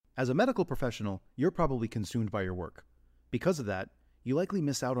As a medical professional, you're probably consumed by your work. Because of that, you likely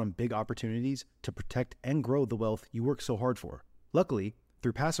miss out on big opportunities to protect and grow the wealth you work so hard for. Luckily,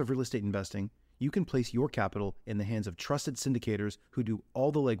 through passive real estate investing, you can place your capital in the hands of trusted syndicators who do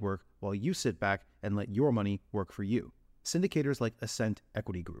all the legwork while you sit back and let your money work for you. Syndicators like Ascent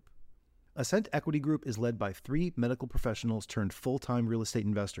Equity Group. Ascent Equity Group is led by 3 medical professionals turned full-time real estate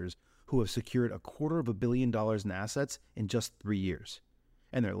investors who have secured $250 million in assets in just 3 years.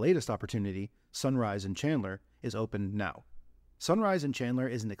 And their latest opportunity, Sunrise in Chandler, is open now. Sunrise in Chandler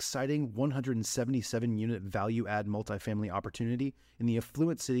is an exciting 177-unit value-add multifamily opportunity in the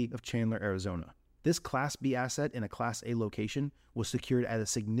affluent city of Chandler, Arizona. This Class B asset in a Class A location was secured at a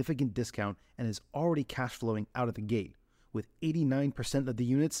significant discount and is already cash flowing out of the gate, with 89% of the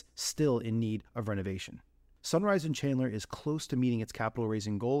units still in need of renovation. Sunrise in Chandler is close to meeting its capital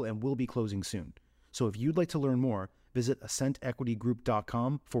raising goal and will be closing soon. So if you'd like to learn more, visit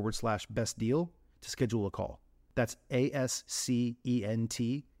ascentequitygroup.com/best deal to schedule a call. That's ASCENT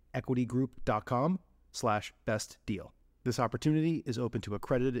equitygroup.com/best deal. This opportunity is open to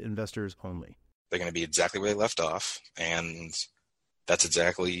accredited investors only. They're going to be exactly where they left off. And that's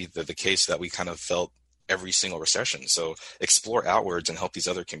exactly the case that we kind of felt every single recession. So explore outwards and help these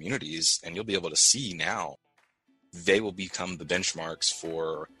other communities, and you'll be able to see now they will become the benchmarks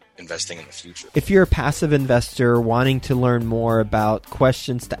for investing in the future. If you're a passive investor wanting to learn more about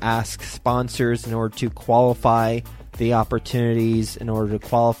questions to ask sponsors in order to qualify the opportunities, in order to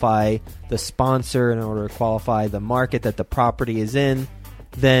qualify the sponsor, in order to qualify the market that the property is in,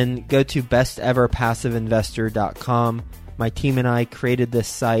 then go to besteverpassiveinvestor.com. My team and I created this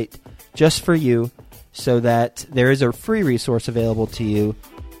site just for you so that there is a free resource available to you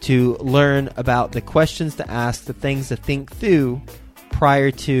to learn about the questions to ask, the things to think through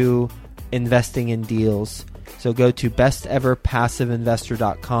prior to investing in deals. So go to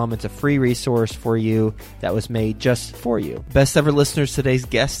besteverpassiveinvestor.com. It's a free resource for you that was made just for you. Best Ever listeners, today's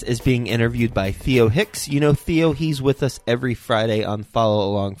guest is being interviewed by Theo Hicks. You know Theo, he's with us every Friday on Follow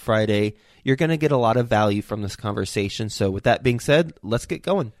Along Friday. You're going to get a lot of value from this conversation. So with that being said, let's get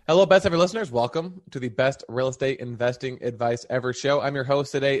going. Hello, Best Ever listeners. Welcome to the Best Real Estate Investing Advice Ever show. I'm your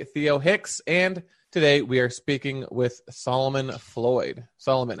host today, Theo Hicks, and today we are speaking with Solomon Floyd.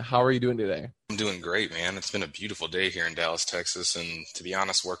 Solomon, how are you doing today? I'm doing great, man. It's been a beautiful day here in Dallas, Texas, and to be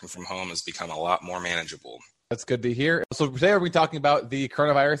honest, working from home has become a lot more manageable. That's good to hear. So today we're talking about the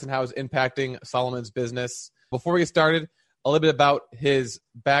coronavirus and how it's impacting Solomon's business. Before we get started, a little bit about his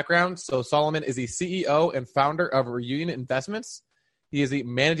background. So Solomon is the CEO and founder of Reunion Investments. He is the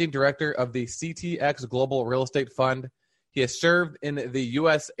managing director of the CTX Global Real Estate Fund. He has served in the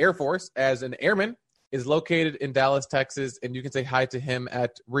U.S. Air Force as an airman, is located in Dallas, Texas, and you can say hi to him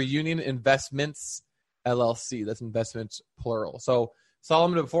at Reunion Investments, LLC. That's investments, plural. So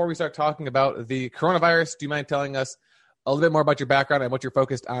Solomon, before we start talking about the coronavirus, do you mind telling us a little bit more about your background and what you're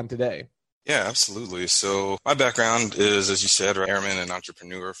focused on today? Yeah, absolutely. So my background is, as you said, an airman and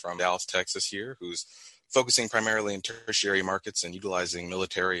entrepreneur from Dallas, Texas here, who's focusing primarily in tertiary markets and utilizing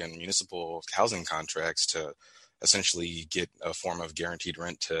military and municipal housing contracts to essentially get a form of guaranteed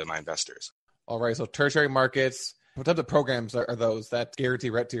rent to my investors. All right. So tertiary markets, what types of programs are those that guarantee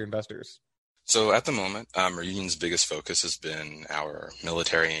rent to your investors? So at the moment, Reunion's biggest focus has been our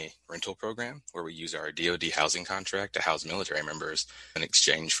military rental program, where we use our DoD housing contract to house military members in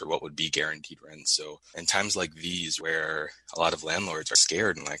exchange for what would be guaranteed rent. So in times like these, where a lot of landlords are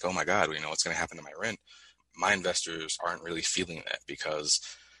scared and like, oh my God, what's going to happen to my rent? My investors aren't really feeling that because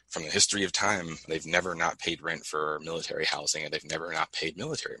from the history of time, they've never not paid rent for military housing and they've never not paid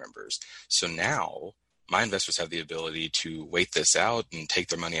military members. So now my investors have the ability to wait this out and take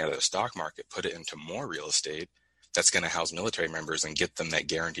their money out of the stock market, put it into more real estate that's going to house military members and get them that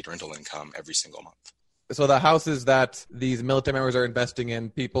guaranteed rental income every single month. So the houses that these military members are investing in,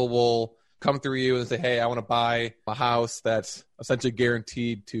 people will come through you and say, hey, I want to buy a house that's essentially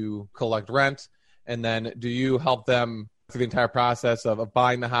guaranteed to collect rent. And then do you help them through the entire process of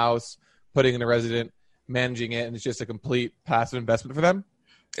buying the house, putting in a resident, managing it, and it's just a complete passive investment for them?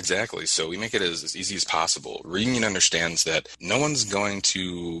 Exactly. So we make it as easy as possible. Reunion understands that no one's going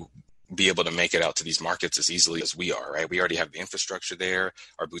to be able to make it out to these markets as easily as we are, right? We already have the infrastructure there,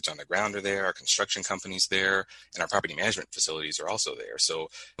 our boots on the ground are there, our construction companies there, and our property management facilities are also there. So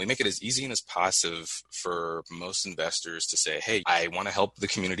we make it as easy and as passive for most investors to say, hey, I want to help the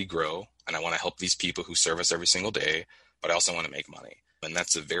community grow and I want to help these people who serve us every single day, but I also want to make money. And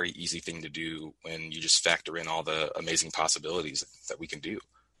that's a very easy thing to do when you just factor in all the amazing possibilities that we can do.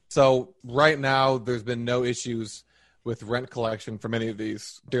 So right now, there's been no issues with rent collection for many of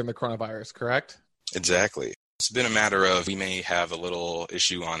these during the coronavirus, correct? Exactly. It's been a matter of we may have a little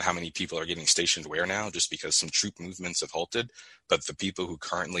issue on how many people are getting stationed where now, just because some troop movements have halted. But the people who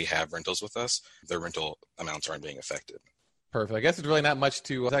currently have rentals with us, their rental amounts aren't being affected. Perfect. I guess it's really not much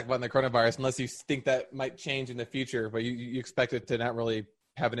to talk about in the coronavirus unless you think that might change in the future, but you expect it to not really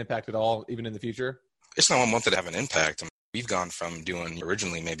have an impact at all, even in the future? It's not 1 month to have an impact. We've gone from doing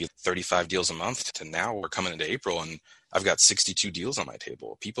originally maybe 35 deals a month to now we're coming into April and I've got 62 deals on my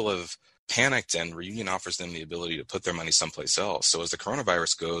table. People have panicked and Reunion offers them the ability to put their money someplace else. So as the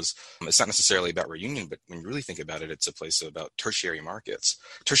coronavirus goes, it's not necessarily about Reunion, but when you really think about it, it's a place about tertiary markets.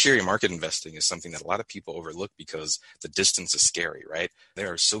 Tertiary market investing is something that a lot of people overlook because the distance is scary, right?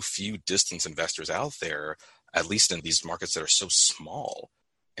 There are so few distance investors out there, at least in these markets that are so small.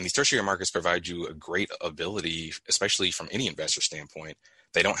 And these tertiary markets provide you a great ability, especially from any investor standpoint.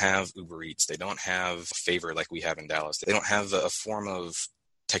 They don't have Uber Eats. They don't have Favor like we have in Dallas. They don't have a form of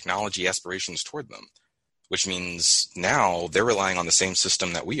technology aspirations toward them, which means now they're relying on the same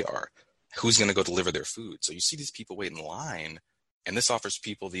system that we are. Who's going to go deliver their food? So you see these people wait in line, and this offers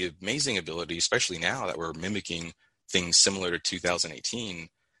people the amazing ability, especially now that we're mimicking things similar to 2018,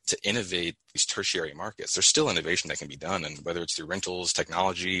 to innovate these tertiary markets. There's still innovation that can be done, and whether it's through rentals,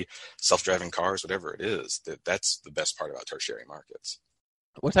 technology, self-driving cars, whatever it is, that's the best part about tertiary markets.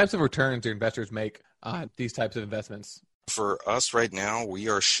 What types of returns do investors make on these types of investments? For us right now, we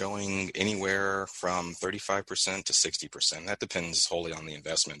are showing anywhere from 35% to 60%. That depends wholly on the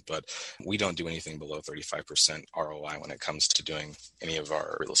investment, but we don't do anything below 35% ROI when it comes to doing any of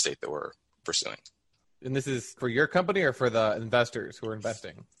our real estate that we're pursuing. And this is for your company or for the investors who are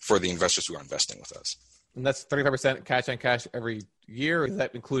investing? For the investors who are investing with us. And that's 35% cash on cash every year? Or is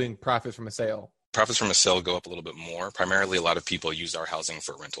that including profits from a sale? Profits from a sale go up a little bit more. Primarily, a lot of people use our housing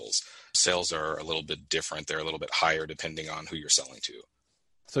for rentals. Sales are a little bit different. They're a little bit higher depending on who you're selling to.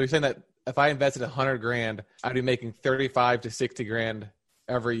 So you're saying that if I invested $100,000, I'd be making 35 to 60 grand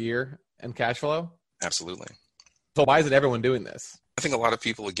every year in cash flow? Absolutely. So why isn't everyone doing this? I think a lot of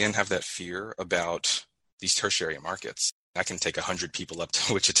people, again, have that fear about these tertiary markets. I can take 100 people up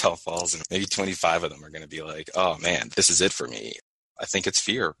to Wichita Falls and maybe 25 of them are going to be like, oh man, this is it for me. I think it's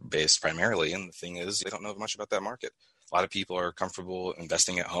fear-based primarily, and the thing is, they don't know much about that market. A lot of people are comfortable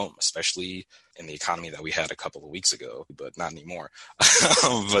investing at home, especially in the economy that we had a couple of weeks ago, but not anymore.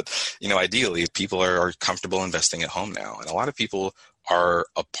 But, ideally, people are comfortable investing at home now, and a lot of people are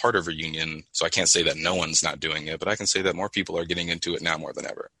a part of Reunion, so I can't say that no one's not doing it, but I can say that more people are getting into it now more than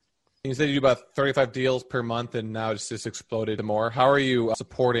ever. You said you do about 35 deals per month, and now it's just exploded to more. How are you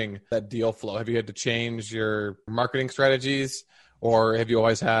supporting that deal flow? Have you had to change your marketing strategies? Or have you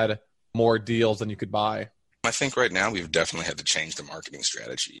always had more deals than you could buy? I think right now we've definitely had to change the marketing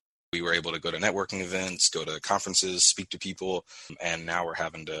strategy. We were able to go to networking events, go to conferences, speak to people, and now we're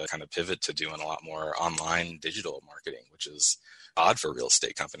having to kind of pivot to doing a lot more online digital marketing, which is odd for real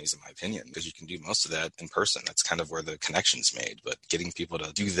estate companies, in my opinion, because you can do most of that in person. That's kind of where the connection's made. But getting people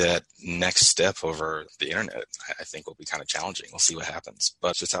to do that next step over the internet, I think will be kind of challenging. We'll see what happens, but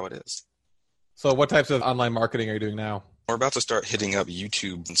it's just how it is. So what types of online marketing are you doing now? We're about to start hitting up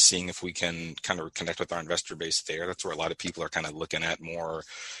YouTube and seeing if we can kind of connect with our investor base there. That's where a lot of people are kind of looking at more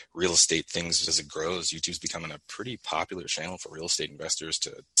real estate things as it grows. YouTube's becoming a pretty popular channel for real estate investors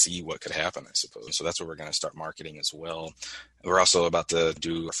to see what could happen, I suppose. So that's where we're going to start marketing as well. We're also about to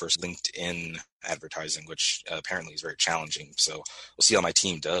do our first LinkedIn advertising, which apparently is very challenging. So we'll see how my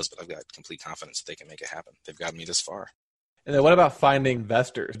team does, but I've got complete confidence that they can make it happen. They've gotten me this far. And then what about finding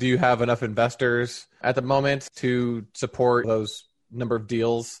investors? Do you have enough investors at the moment to support those number of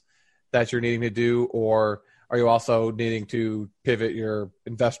deals that you're needing to do? Or are you also needing to pivot your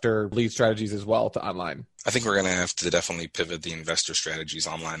investor lead strategies as well to online? I think we're going to have to definitely pivot the investor strategies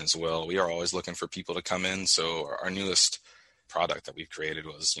online as well. We are always looking for people to come in. So our newest product that we've created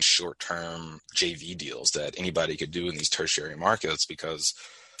was short-term JV deals that anybody could do in these tertiary markets, because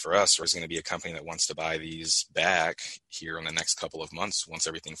for us, there's going to be a company that wants to buy these back here in the next couple of months once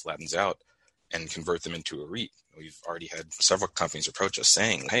everything flattens out and convert them into a REIT. We've already had several companies approach us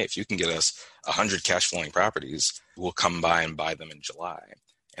saying, hey, if you can get us 100 cash flowing properties, we'll come by and buy them in July.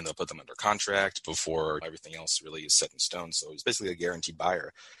 And they'll put them under contract before everything else really is set in stone. So it's basically a guaranteed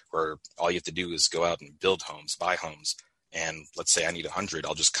buyer where all you have to do is go out and build homes, buy homes. And let's say I need 100.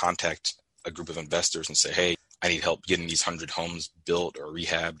 I'll just contact a group of investors and say, hey, I need help getting these 100 homes built or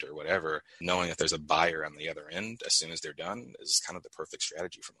rehabbed or whatever. Knowing that there's a buyer on the other end as soon as they're done is kind of the perfect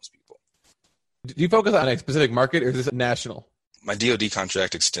strategy for most people. Do you focus on a specific market, or is this national? My DoD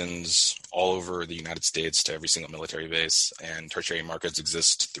contract extends all over the United States to every single military base, and tertiary markets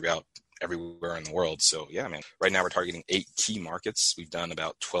exist throughout everywhere in the world. So yeah, man, right now we're targeting 8 key markets. We've done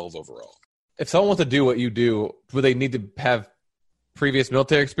about 12 overall. If someone wants to do what you do, would they need to have previous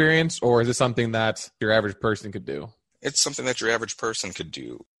military experience, or is this something that your average person could do? It's something that your average person could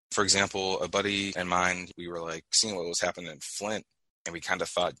do. For example, a buddy and mine, we were like seeing what was happening in Flint, and we kind of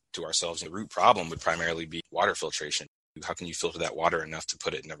thought to ourselves, the root problem would primarily be water filtration. How can you filter that water enough to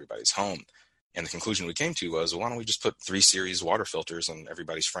put it in everybody's home? And the conclusion we came to was, well, why don't we just put 3 series water filters in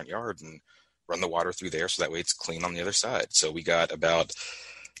everybody's front yard and run the water through there so that way it's clean on the other side. So we got about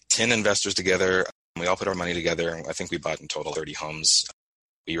 10 investors together. We all put our money together, and I think we bought in total 30 homes.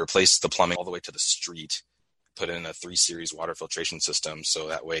 We replaced the plumbing all the way to the street, put in a 3 series water filtration system so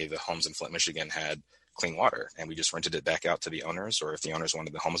that way the homes in Flint, Michigan had clean water, and we just rented it back out to the owners, or if the owners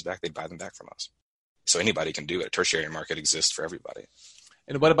wanted the homes back, they'd buy them back from us. So anybody can do it. A tertiary market exists for everybody.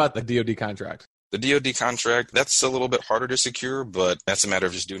 And what about the DoD contract? The DoD contract, that's a little bit harder to secure, but that's a matter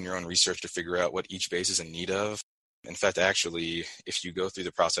of just doing your own research to figure out what each base is in need of. In fact, actually, if you go through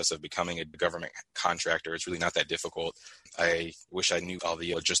the process of becoming a government contractor, it's really not that difficult. I wish I knew all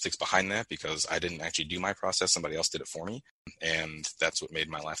the logistics behind that because I didn't actually do my process. Somebody else did it for me. And that's what made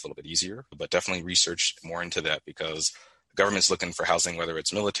my life a little bit easier. But definitely research more into that because the government's looking for housing, whether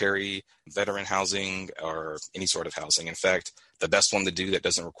it's military, veteran housing, or any sort of housing. In fact, the best one to do that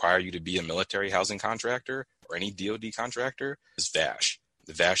doesn't require you to be a military housing contractor or any DoD contractor is VASH.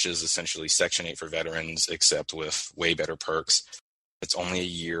 The VASH is essentially Section 8 for veterans, except with way better perks. It's only a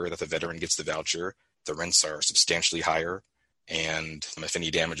year that the veteran gets the voucher. The rents are substantially higher. And if any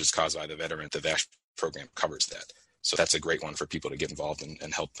damage is caused by the veteran, the VASH program covers that. So that's a great one for people to get involved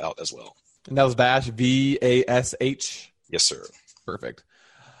and help out as well. And that was VASH, VASH? Yes, sir. Perfect.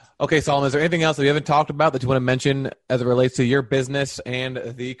 Okay, Solomon, is there anything else that we haven't talked about that you want to mention as it relates to your business and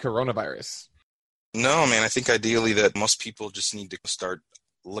the coronavirus? No, man, I think ideally that most people just need to start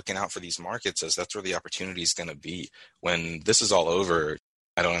looking out for these markets as that's where the opportunity is going to be. When this is all over,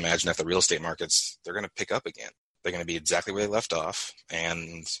 I don't imagine that the real estate markets, they're going to pick up again. They're going to be exactly where they left off.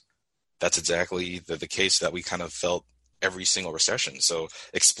 And that's exactly the case that we kind of felt every single recession. So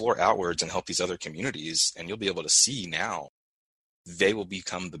explore outwards and help these other communities, and you'll be able to see now they will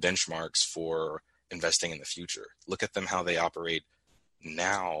become the benchmarks for investing in the future. Look at them, how they operate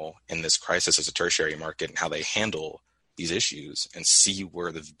now in this crisis as a tertiary market and how they handle these issues, and see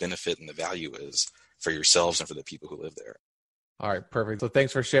where the benefit and the value is for yourselves and for the people who live there. All right, perfect. So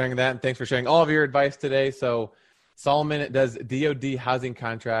thanks for sharing that, and thanks for sharing all of your advice today. So Solomon does DoD housing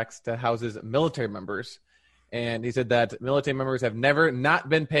contracts to houses military members, and he said that military members have never not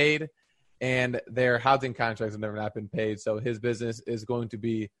been paid, and their housing contracts have never not been paid. So his business is going to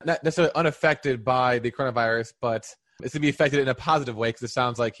be not necessarily unaffected by the coronavirus, but it's going to be affected in a positive way because it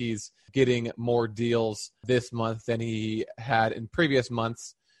sounds like he's getting more deals this month than he had in previous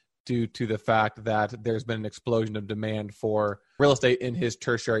months due to the fact that there's been an explosion of demand for real estate in his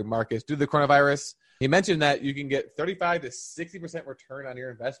tertiary markets due to the coronavirus. He mentioned that you can get 35 to 60% return on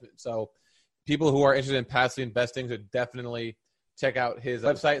your investment. So people who are interested in passively investing should definitely check out his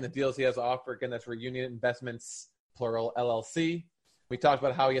website and the deals he has to offer. Again, that's Reunion Investments, plural, LLC. We talked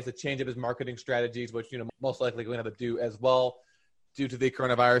about how he has to change up his marketing strategies, which, most likely going to have to do as well due to the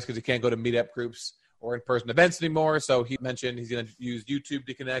coronavirus because he can't go to meetup groups or in-person events anymore. So he mentioned he's going to use YouTube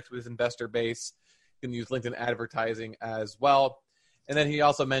to connect with his investor base. He can use LinkedIn advertising as well. And then he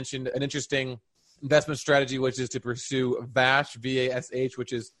also mentioned an interesting investment strategy, which is to pursue VASH, VASH,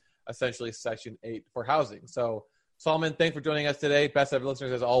 which is essentially Section 8 for housing. So Solomon, thanks for joining us today. Best ever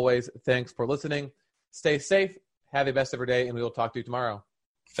listeners, as always, thanks for listening. Stay safe. Have a best ever day, and we will talk to you tomorrow.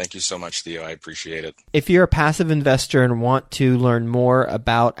 Thank you so much, Theo. I appreciate it. If you're a passive investor and want to learn more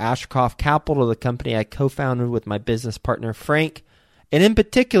about Ashcroft Capital, the company I co-founded with my business partner, Frank, and in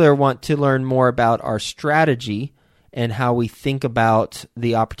particular want to learn more about our strategy and how we think about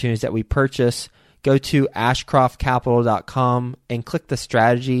the opportunities that we purchase, go to ashcroftcapital.com and click the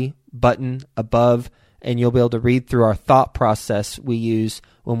strategy button above, and you'll be able to read through our thought process we use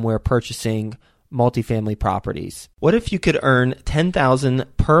when we're purchasing multifamily properties. What if you could earn $10,000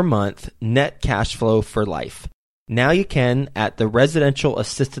 per month net cash flow for life? Now you can at the Residential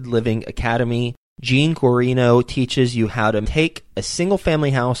Assisted Living Academy. Gene Guarino teaches you how to take a single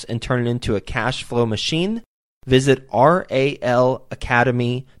family house and turn it into a cash flow machine. Visit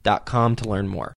RALacademy.com to learn more.